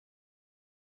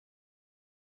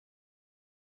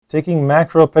Taking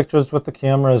macro pictures with the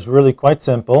camera is really quite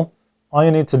simple. All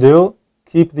you need to do,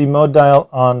 keep the mode dial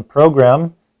on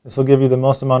program. This will give you the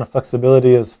most amount of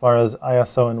flexibility as far as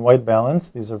ISO and white balance.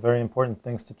 These are very important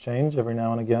things to change every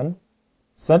now and again.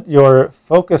 Set your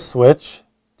focus switch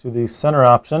to the center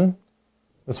option.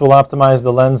 This will optimize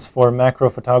the lens for macro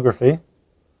photography.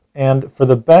 And for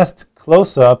the best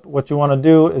close-up, what you want to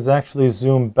do is actually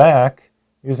zoom back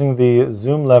using the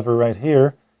zoom lever right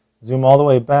here. Zoom all the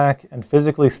way back and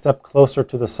physically step closer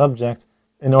to the subject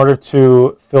in order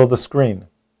to fill the screen.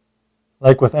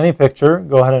 Like with any picture,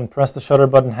 go ahead and press the shutter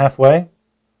button halfway.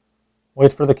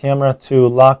 Wait for the camera to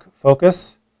lock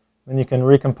focus. Then you can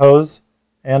recompose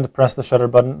and press the shutter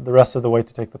button the rest of the way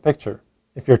to take the picture.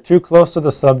 If you're too close to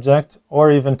the subject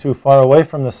or even too far away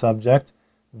from the subject,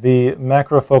 the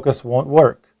macro focus won't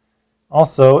work.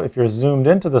 Also, if you're zoomed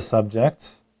into the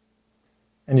subject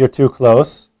and you're too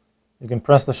close, you can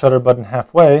press the shutter button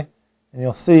halfway and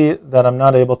you'll see that I'm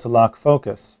not able to lock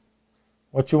focus.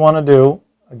 What you want to do,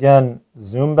 again,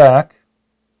 zoom back,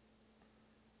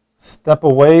 step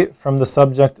away from the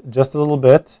subject just a little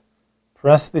bit,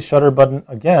 press the shutter button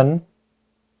again,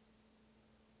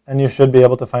 and you should be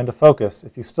able to find a focus.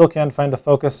 If you still can't find a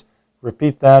focus,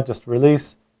 repeat that, just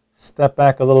release, step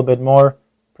back a little bit more,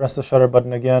 press the shutter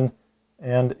button again,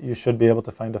 and you should be able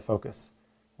to find a focus.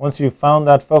 Once you've found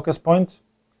that focus point,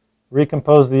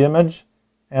 recompose the image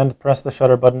and press the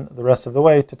shutter button the rest of the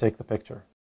way to take the picture.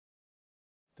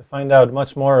 To find out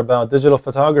much more about digital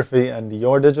photography and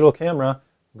your digital camera,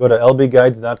 go to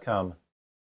lbguides.com.